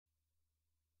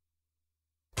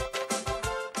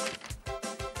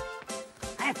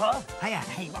Hi, Paul. Hiya.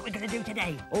 Hey, what are we going to do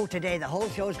today? Oh, today the whole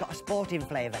show's got a sporting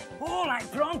flavour. Oh,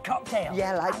 like prawn cocktail.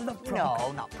 Yeah, like... I love prawn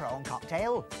No, not prawn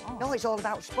cocktail. Oh. No, it's all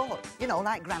about sport. You know,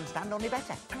 like grandstand, only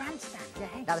better. Grandstand. Yeah.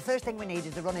 Now, the first thing we need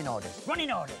is the running orders. Running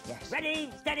orders. Yes. Ready,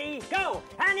 steady, go.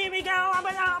 And here we go. Up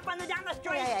and up and down the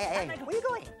street. Hey. Where are you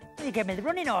going? You gave me the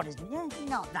running orders, didn't you?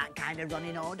 Not that kind of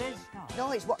running orders. No.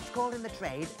 No, it's what's called in the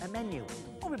trade a menu.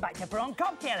 Oh, we're back to prawn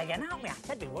cocktail again, aren't we? I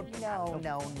said we would.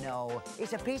 No.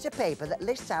 It's a piece of paper that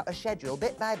lists out a schedule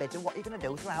bit by bit of what you're going to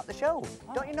do throughout the show.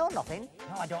 Oh. Don't you know nothing?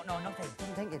 No, I don't know nothing.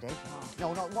 Didn't think you did.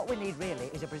 No, what we need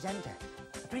really is a presenter.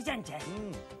 A presenter?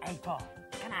 Hey, Paul,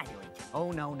 can I do it?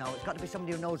 Oh, no. It's got to be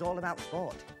somebody who knows all about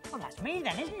sport. Well, that's me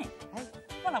then, isn't it? Hey?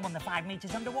 Well, I won the 5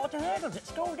 metres underwater hurdles at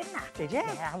school, didn't I? Did you?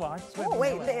 Yeah, I was. Oh,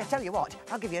 wait, I'll tell you what.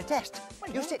 I'll give you a test.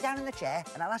 Well, You yeah. sit down in the chair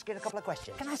and I'll ask you a couple of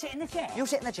questions. Can I sit in the chair? You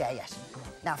sit in the chair, yes.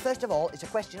 Now, first of all, it's a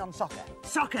question on soccer.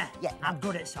 Soccer? Yeah. I'm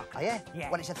good at soccer. Are you?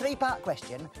 Yeah. Well, it's a 3-part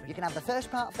question. You can have the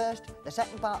first part first, the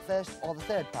second part first, or the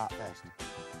third part first.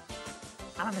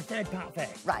 I'll have the third part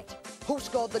first. Right. Who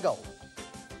scored the goal?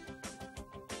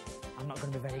 I'm not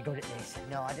going to be very good at this.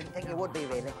 No, I didn't think you would be,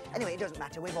 really. Anyway, it doesn't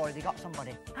matter. We've already got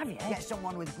somebody. Have you? Yes,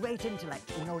 someone with great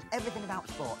intellect who knows everything about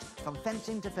sport, from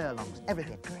fencing to furlongs,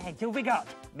 everything. Great. Who have we got?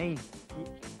 Me.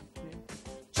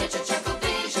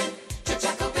 ChuckleVision,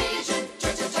 ChuckleVision,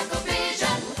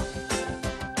 ChuckleVision.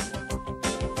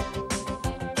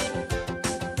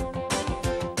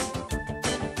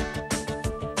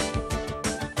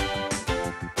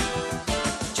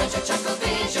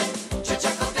 ChuckleVision,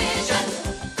 ChuckleVision.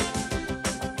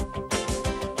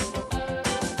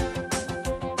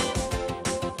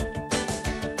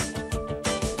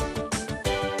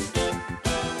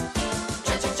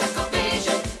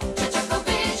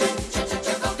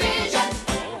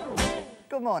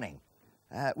 Good morning.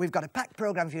 We've got a packed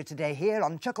programme for you today here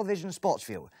on ChuckleVision Sports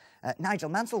View. Nigel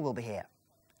Mansell will be here.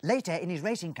 Later, in his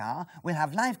racing car, we'll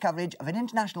have live coverage of an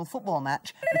international football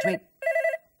match between...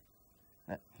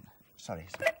 sorry.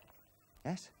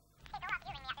 Yes?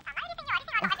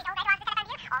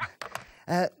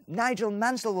 Nigel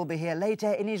Mansell will be here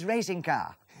later in his racing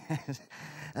car.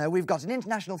 We've got an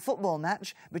international football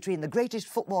match between the greatest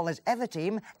footballers ever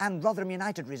team and Rotherham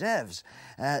United reserves.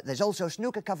 There's also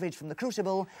snooker coverage from the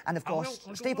Crucible and, of course,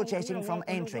 steeplechasing from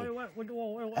Aintree.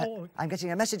 I'm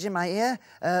getting a message in my ear.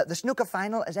 The snooker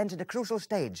final has entered a crucial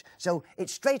stage, so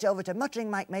it's straight over to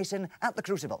muttering Mike Mason at the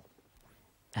Crucible.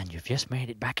 And you've just made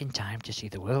it back in time to see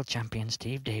the world champion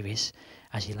Steve Davis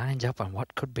as he lines up on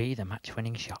what could be the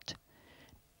match-winning shot.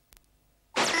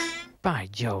 By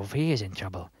Jove, he is in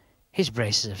trouble. His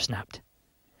braces have snapped.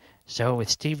 So, with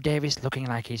Steve Davis looking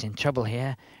like he's in trouble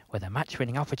here, with a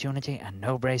match-winning opportunity and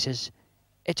no braces,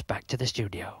 it's back to the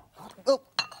studio. Oh.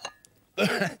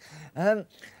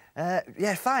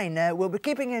 Yeah, fine. We'll be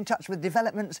keeping you in touch with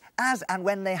developments as and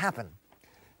when they happen.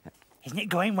 Isn't it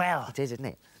going well? It is, isn't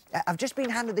it? I've just been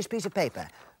handed this piece of paper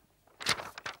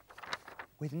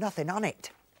with nothing on it.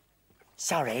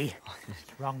 Sorry.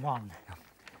 Wrong one.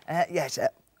 Yes.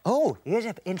 Oh, here's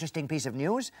an interesting piece of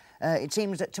news. It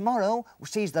seems that tomorrow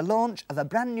sees the launch of a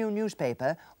brand new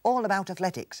newspaper all about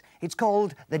athletics. It's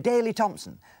called the Daily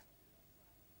Thompson.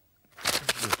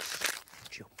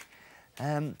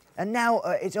 And now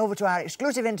it's over to our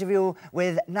exclusive interview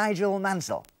with Nigel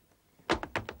Mansell.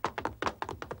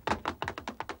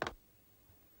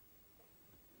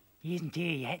 He isn't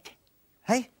here yet.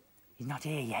 Hey? He's not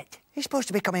here yet. He's supposed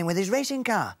to be coming with his racing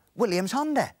car, Williams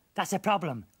Honda. That's the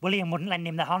problem. William wouldn't lend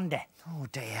him the Honda. Oh,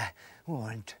 dear.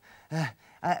 Won't.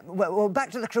 Well,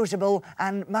 back to the Crucible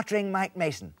and muttering Mike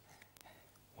Mason.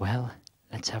 Well,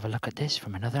 let's have a look at this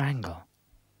from another angle.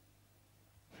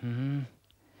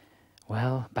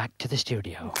 Well, back to the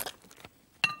studio.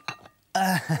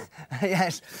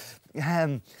 Yes.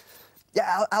 Yeah,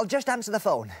 I'll just answer the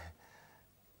phone.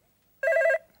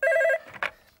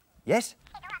 Yes?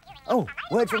 Oh,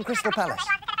 word from Crystal Palace.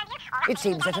 It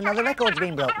seems that another record's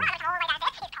been broken.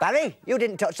 Barry, you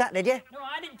didn't touch that, did you? No,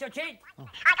 I didn't touch it.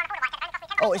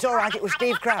 Oh, it's all right, it was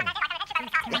Steve Cram.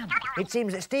 It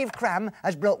seems that Steve Cram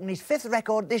has broken his 5th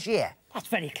record this year. That's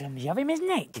very clumsy of him, isn't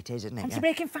it? It is, isn't it? Fancy Yeah.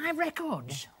 breaking 5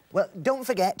 records. Well, don't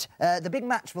forget, the big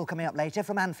match will coming up later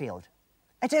from Anfield.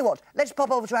 I tell you what, let's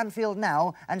pop over to Anfield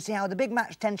now and see how the big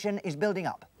match tension is building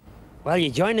up. Well,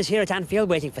 you join us here at Anfield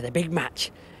waiting for the big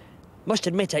match. Must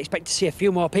admit, I expect to see a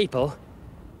few more people.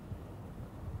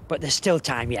 But there's still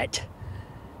time yet,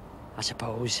 I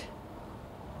suppose.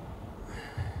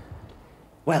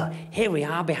 Well, here we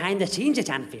are behind the scenes at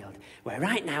Anfield, where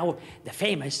right now the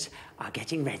famous are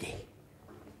getting ready.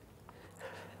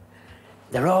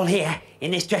 They're all here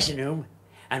in this dressing room,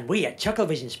 and we at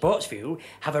ChuckleVision Sports View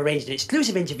have arranged an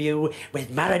exclusive interview with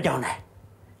Maradona.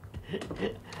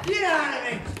 Get out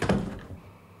of it!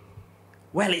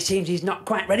 Well, it seems he's not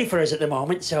quite ready for us at the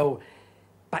moment, so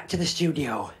back to the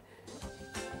studio.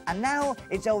 And now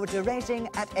it's over to racing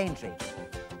at Aintree.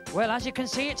 Well, as you can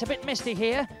see, it's a bit misty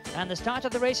here, and the start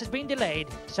of the race has been delayed,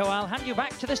 so I'll hand you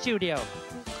back to the studio.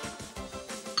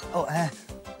 Oh,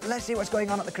 let's see what's going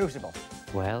on at the Crucible.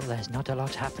 Well, there's not a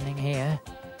lot happening here.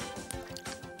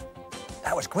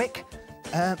 That was quick.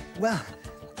 Well,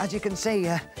 as you can see,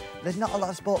 there's not a lot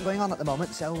of sport going on at the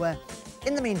moment, so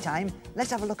in the meantime,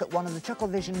 let's have a look at one of the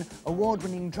ChuckleVision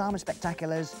award-winning drama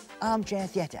spectaculars, Armchair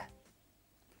Theatre.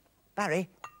 Barry,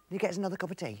 can you get us another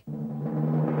cup of tea?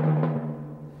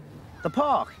 The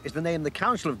park is the name the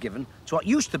council have given to what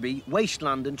used to be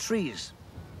wasteland and trees.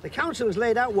 The council has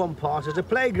laid out one part as a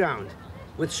playground,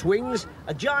 with swings,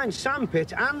 a giant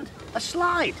sandpit and a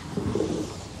slide.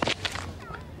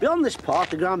 Beyond this part,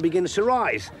 the ground begins to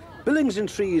rise. Buildings and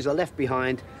trees are left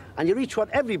behind, and you reach what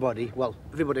everybody, well,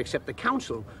 everybody except the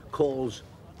council, calls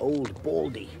Old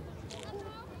Baldy.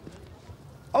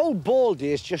 Old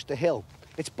Baldy is just a hill.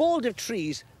 It's bald of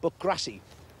trees, but grassy.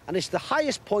 And it's the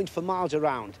highest point for miles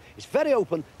around. It's very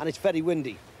open and it's very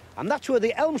windy. And that's where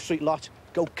the Elm Street lot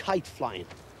go kite flying.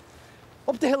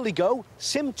 Up the hill they go,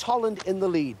 Sim Tolland in the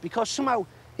lead, because somehow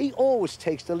he always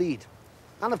takes the lead.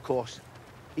 And of course,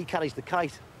 he carries the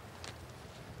kite.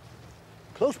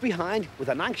 Close behind, with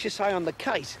an anxious eye on the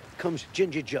kite, comes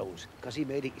Ginger Jones, because he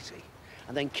made it, you see.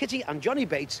 And then Kitty and Johnny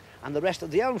Bates and the rest of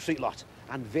the Elm Street lot,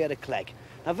 and Vera Clegg.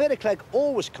 Now, Vera Clegg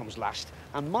always comes last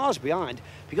and miles behind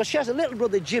because she has a little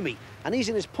brother, Jimmy, and he's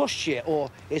in his pushchair, or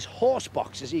his horse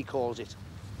box, as he calls it.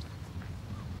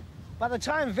 By the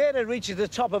time Vera reaches the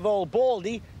top of Old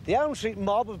Baldy, the Elm Street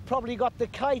mob have probably got the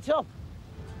kite up.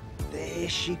 There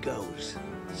she goes,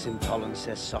 Sim Tolland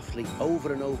says softly,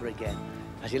 over and over again,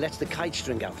 as he lets the kite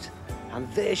string out. And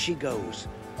there she goes,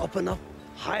 up and up,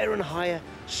 higher and higher,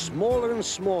 smaller and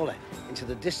smaller, into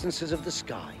the distances of the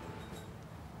sky.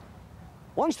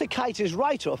 Once the kite is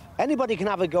right up, anybody can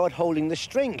have a go at holding the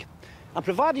string. And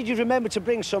provided you remember to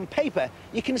bring some paper,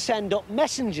 you can send up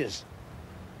messengers.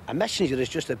 A messenger is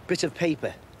just a bit of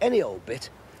paper, any old bit,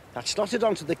 that's slotted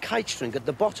onto the kite string at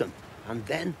the bottom. And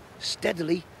then,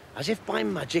 steadily, as if by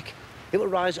magic, it will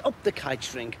rise up the kite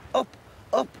string, up,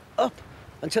 up, up,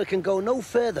 until it can go no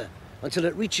further, until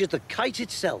it reaches the kite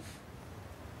itself.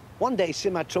 One day,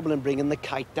 Sim had trouble in bringing the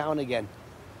kite down again.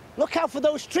 "Look out for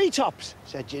those treetops,"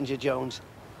 said Ginger Jones.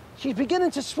 "She's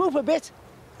beginning to swoop a bit."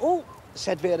 "Oh,"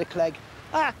 said Vera Clegg.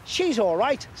 "Ah, she's all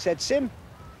right," said Sim.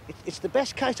 It's the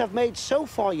best kite I've made so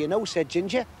far, you know," said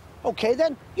Ginger. "OK,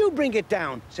 then, you bring it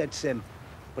down," said Sim.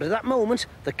 But at that moment,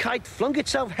 the kite flung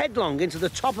itself headlong into the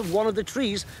top of one of the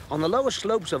trees on the lower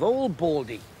slopes of Old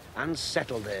Baldy and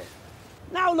settled there.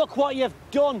 "Now look what you've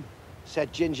done,"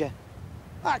 said Ginger.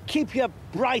 "Ah, keep your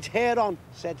bright hair on,"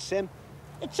 said Sim.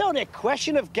 "It's only a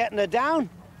question of getting her down."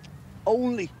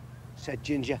 "Only," said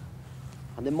Ginger.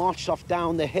 And they marched off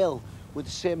down the hill with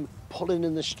Sim pulling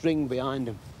in the string behind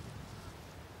him.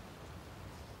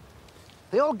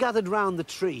 They all gathered round the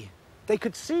tree. They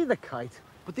could see the kite,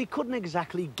 but they couldn't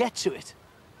exactly get to it.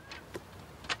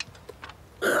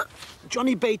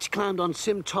 Johnny Bates climbed on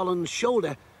Sim Tolland's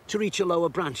shoulder to reach a lower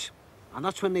branch, and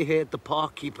that's when they heard the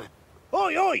park keeper.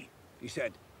 "Oi, oi," he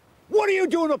said. "What are you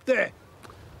doing up there?"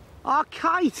 "Our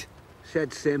kite,"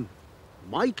 said Sim.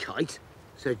 "My kite?"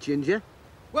 said Ginger.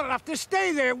 "Well, it'll have to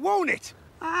stay there, won't it?"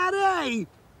 "Aye,"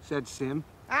 said Sim.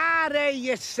 "Aye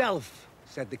yourself,"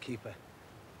 said the keeper.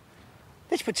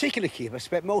 This particular keeper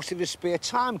spent most of his spare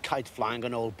time kite flying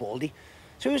on Old Baldy,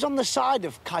 so he was on the side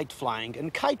of kite flying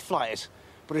and kite flyers,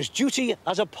 but his duty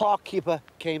as a park keeper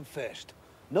came first.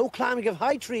 No climbing of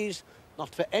high trees,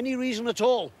 not for any reason at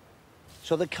all.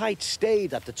 So the kite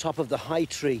stayed at the top of the high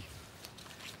tree.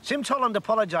 Sim Tolland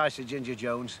apologised to Ginger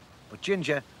Jones, but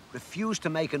Ginger refused to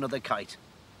make another kite.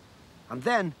 And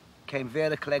then came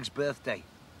Vera Clegg's birthday.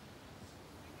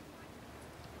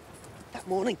 That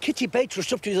morning, Kitty Bates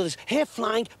rushed up to the others, hair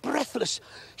flying, breathless.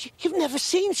 "You've never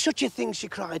seen such a thing," she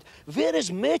cried. "Vera's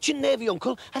Merchant Navy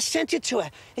uncle has sent it to her.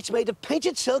 It's made of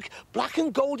painted silk, black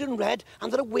and gold and red,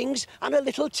 and there are wings and a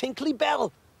little tinkly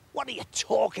bell." "What are you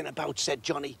talking about?" said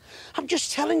Johnny. "I'm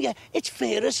just telling you, it's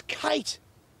Vera's kite."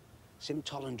 Sim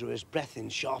Tolland drew his breath in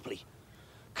sharply.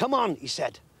 "Come on," he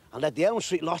said, and led the Elm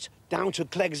Street lot down to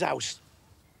Clegg's house.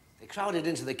 They crowded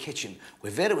into the kitchen,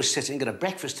 where Vera was sitting at a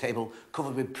breakfast table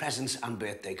covered with presents and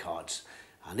birthday cards.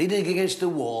 And leaning against the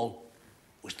wall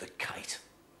was the kite.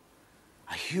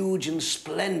 A huge and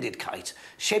splendid kite,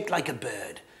 shaped like a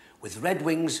bird, with red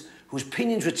wings whose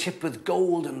pinions were tipped with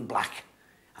gold and black.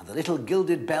 and the little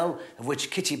gilded bell of which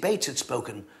Kitty Bates had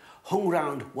spoken hung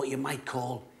round what you might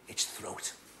call its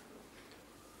throat.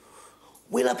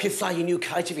 "We'll help you fly your new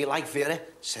kite if you like, Vera,"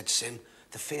 said Sim,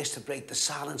 the first to break the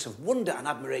silence of wonder and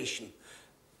admiration.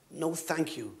 "No,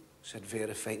 thank you," said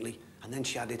Vera faintly, and then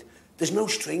she added, "There's no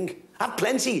string." "Have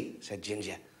plenty," said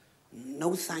Ginger.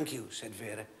 "No, thank you," said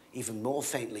Vera, even more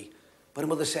faintly. But her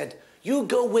mother said, "You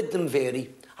go with them,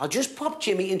 Veery. I'll just pop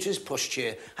Jimmy into his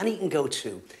pushchair and he can go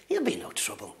too. He'll be no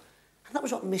trouble." And that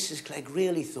was what Mrs. Clegg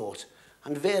really thought.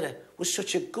 And Vera was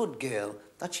such a good girl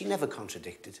that she never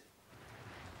contradicted.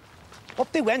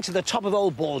 Up they went to the top of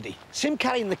Old Baldy, Sim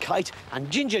carrying the kite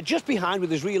and Ginger just behind with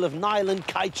his reel of nylon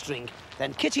kite string.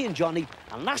 Then Kitty and Johnny,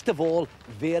 and last of all,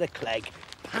 Vera Clegg,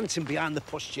 panting behind the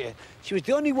pushchair. She was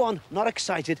the only one not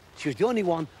excited. She was the only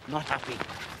one not happy.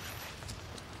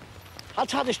 "I'll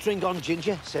tie the string on,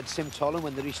 Ginger," said Sim Tolan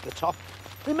when they reached the top.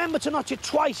 "Remember to notch it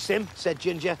twice, Sim," said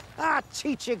Ginger. "Ah,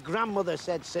 teach your grandmother,"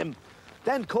 said Sim.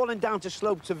 Then, calling down to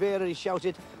slope to Vera, he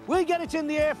shouted, "We'll get it in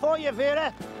the air for you,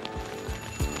 Vera."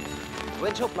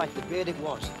 Went up like the bird it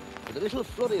was, with a little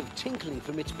flurry of tinkling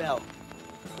from its bell.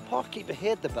 The park keeper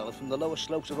heard the bell from the lower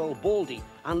slopes of Old Baldy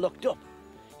and looked up.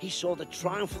 He saw the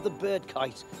triumph of the bird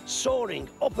kite soaring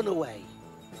up and away.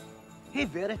 "Here,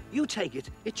 Vera, you take it.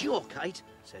 It's your kite,"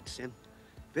 said Sim.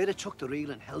 Vera took the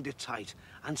reel and held it tight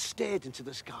and stared into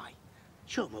the sky.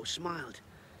 She almost smiled.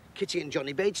 Kitty and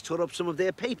Johnny Bates tore up some of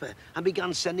their paper and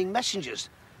began sending messengers.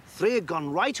 3 had gone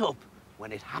right up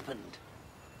when it happened.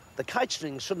 The kite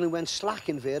string suddenly went slack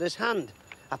in Vera's hand.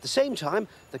 At the same time,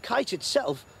 the kite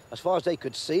itself, as far as they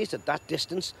could see it at that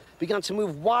distance, began to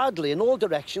move wildly in all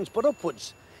directions but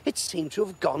upwards. It seemed to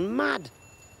have gone mad.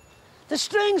 "The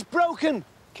string's broken!"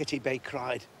 Kitty Bates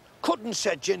cried. "Couldn't,"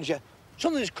 said Ginger.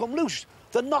 "Something's come loose.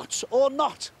 The knots or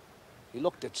not." He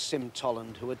looked at Sim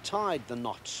Tolland, who had tied the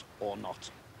knots or not.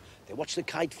 They watched the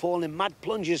kite fall in mad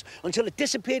plunges until it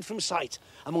disappeared from sight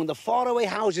among the faraway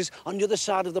houses on the other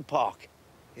side of the park.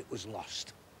 It was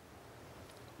lost.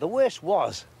 The worst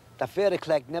was that Vera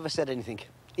Clegg never said anything,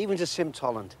 even to Sim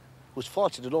Tolland, whose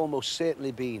fault it had almost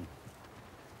certainly been.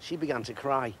 She began to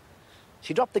cry.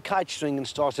 She dropped the kite string and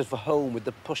started for home with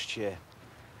the pushchair.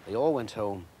 They all went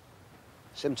home.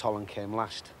 Sim Tolland came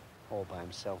last, all by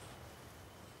himself.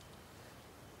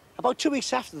 About 2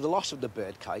 weeks after the loss of the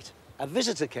bird kite, a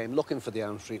visitor came looking for the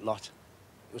Elm Street lot.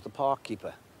 It was the park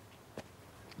keeper.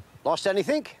 "Lost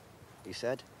anything?" he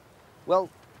said. "Well,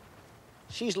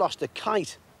 she's lost a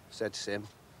kite," said Sim.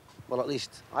 "Well, at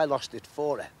least I lost it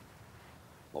for her."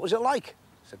 "What was it like?"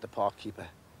 said the park keeper.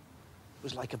 "It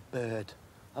was like a bird,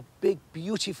 a big,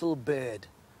 beautiful bird,"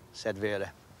 said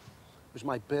Vera. "It was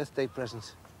my birthday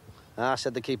present." "Ah,"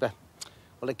 said the keeper.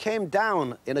 "Well, it came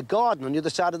down in a garden on the other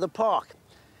side of the park.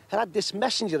 It had this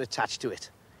messenger attached to it.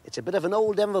 It's a bit of an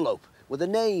old envelope with a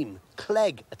name,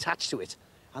 Clegg, attached to it,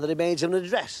 and the remains of an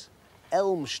address,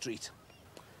 Elm Street.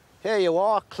 Here you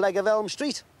are, Clegg of Elm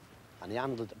Street." And he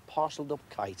handed a parcelled-up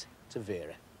kite to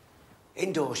Vera.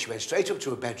 Indoors, she went straight up to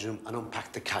her bedroom and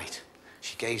unpacked the kite.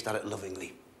 She gazed at it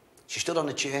lovingly. She stood on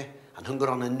a chair and hung it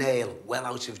on a nail well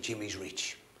out of Jimmy's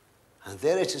reach. And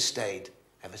there it has stayed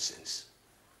ever since.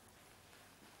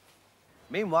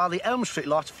 Meanwhile, the Elm Street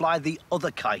lot fly the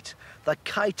other kite, the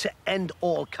kite to end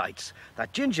all kites,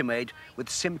 that Ginger made with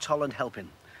Sim Tolland helping.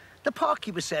 The park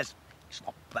keeper says it's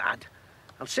not bad,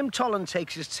 and Sim Tolland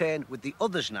takes his turn with the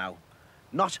others now,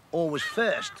 not always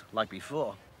first like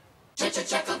before.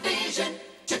 ChuckleVision,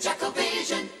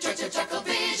 ChuckleVision,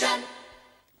 ChuckleVision.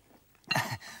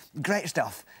 Great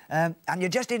stuff. And you're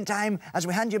just in time as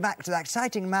we hand you back to that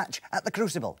exciting match at the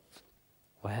Crucible.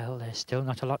 Well, there's still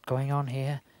not a lot going on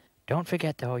here. Don't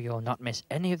forget, though, you'll not miss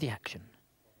any of the action.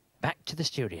 Back to the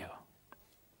studio.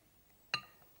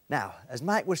 Now, as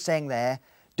Mike was saying there,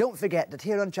 don't forget that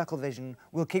here on ChuckleVision,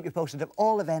 we'll keep you posted of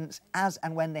all events as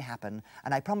and when they happen,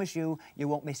 and I promise you, you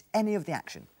won't miss any of the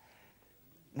action.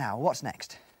 Now, what's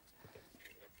next?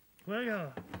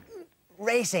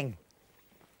 Racing.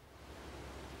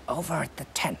 Over at the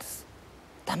 10th,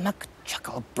 the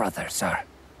McChuckle brothers are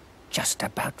just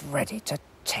about ready to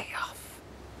take off.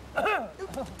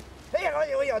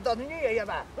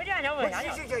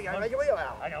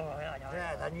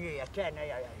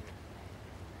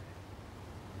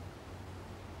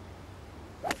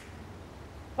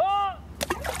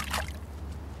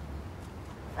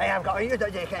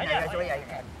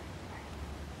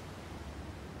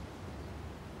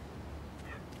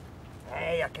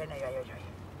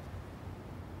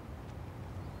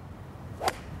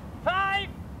 Five.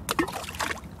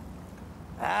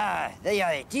 Ah, there you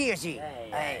are, cheers.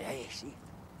 Hey, see.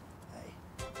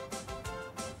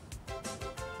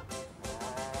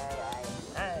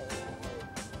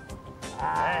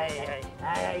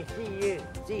 I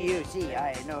see.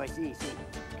 I know, I see.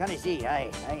 Can I see?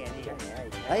 I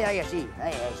see.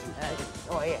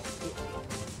 Oh, yeah.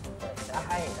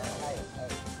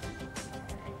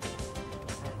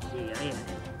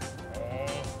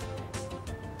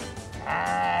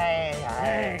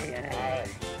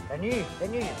 The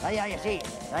new. I see.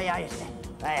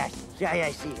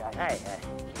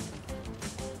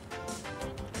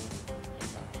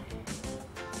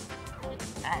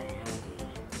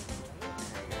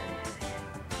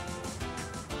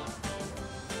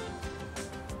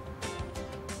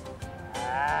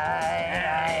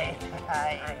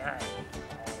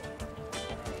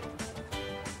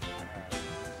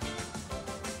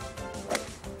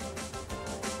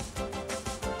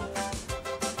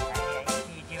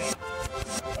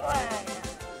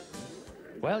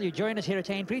 Well, you join us here at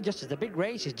Aintree just as the big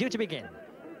race is due to begin.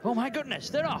 Oh my goodness,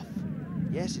 they're off!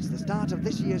 Yes, it's the start of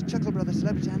this year's Chuckle Brothers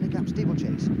Celebrity Handicap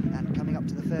Steeplechase. And coming up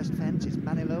to the first fence is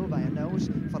Manilow by a nose,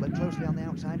 followed closely on the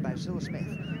outside by Sil Smith.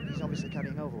 He's obviously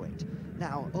carrying overweight.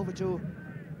 Now, over to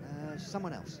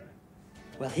someone else.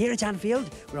 Well, here at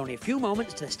Anfield, we're only a few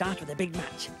moments to the start of the big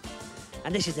match.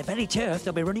 And this is the very turf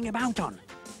they'll be running about on.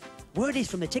 Word is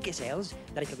from the ticket sales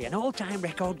that it'll be an all-time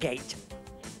record gate.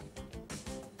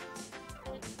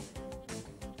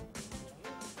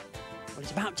 Well,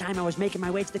 it's about time I was making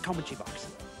my way to the commentary box.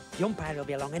 The umpire will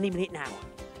be along any minute now.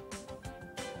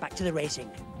 Back to the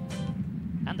racing.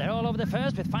 And they're all over the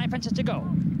first with 5 fences to go.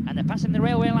 And they're passing the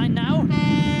railway line now.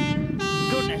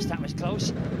 Goodness, that was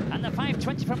close. And the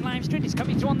 520 from Lime Street is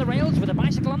coming through on the rails with a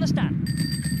bicycle on the stand.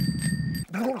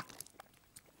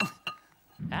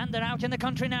 And they're out in the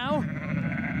country now.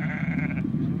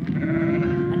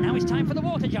 And now it's time for the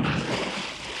water jump.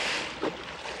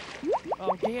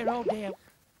 Oh dear, oh dear.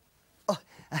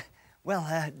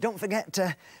 Well, don't forget,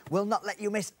 we'll not let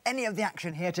you miss any of the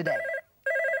action here today.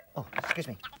 Oh, excuse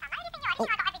me.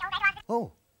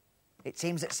 Oh, it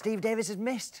seems that Steve Davis has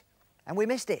missed, and we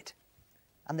missed it.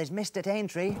 And there's missed at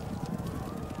Aintree.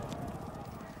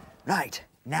 Right,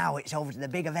 now it's over to the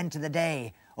big event of the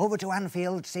day. Over to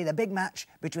Anfield to see the big match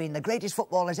between the greatest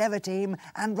footballers ever team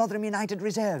and Rotherham United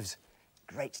reserves.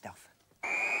 Great stuff.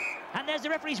 And there's the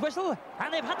referee's whistle,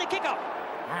 and they've had the kick-off.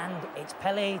 And it's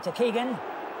Pelly to Keegan.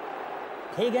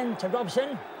 Keegan to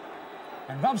Robson.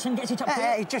 And Robson gets it up to...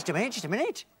 Hey, just a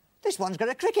minute. This one's got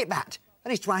a cricket bat,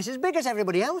 and he's twice as big as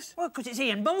everybody else. Well, because it's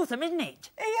Ian Botham, isn't it?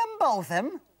 Ian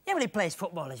Botham? Yeah, well, he plays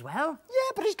football as well.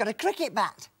 Yeah, but he's got a cricket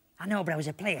bat. I know, but I was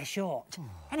a player short.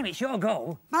 Anyway, it's your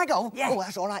goal. My goal? Yeah. Oh,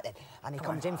 that's all right then. And he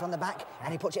comes in from the back,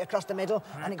 and he puts it across the middle,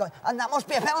 and he goes... And that must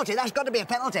be a penalty. That's got to be a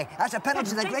penalty. That's a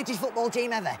penalty to the greatest football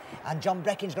team ever. And John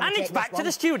Breckin's going to take this one. And it's back to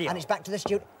the studio. And it's back to the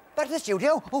studio. Back to the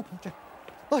studio?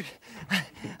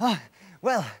 Oh,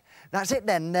 well, that's it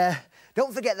then.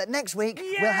 Don't forget that next week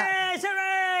we'll have... Yes,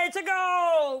 hooray! It's a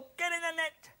goal! Get in the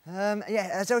net. Yeah,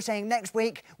 as I was saying, next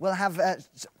week we'll have...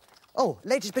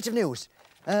 latest bit of news.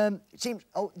 It seems...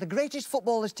 Oh, the greatest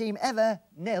footballers team ever,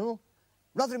 0.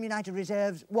 Rotherham United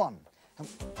reserves, 1.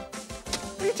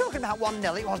 What are you talking about,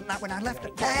 1-0? It wasn't that when I left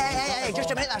it. Hey,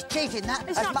 just a minute, that's cheating, that.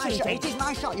 It's that's not my cheating. shot. It is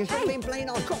my shot. You should have been playing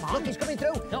on. Come on. Look, he's coming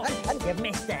through. No, And you've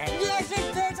missed there. yes,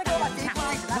 it's a goal.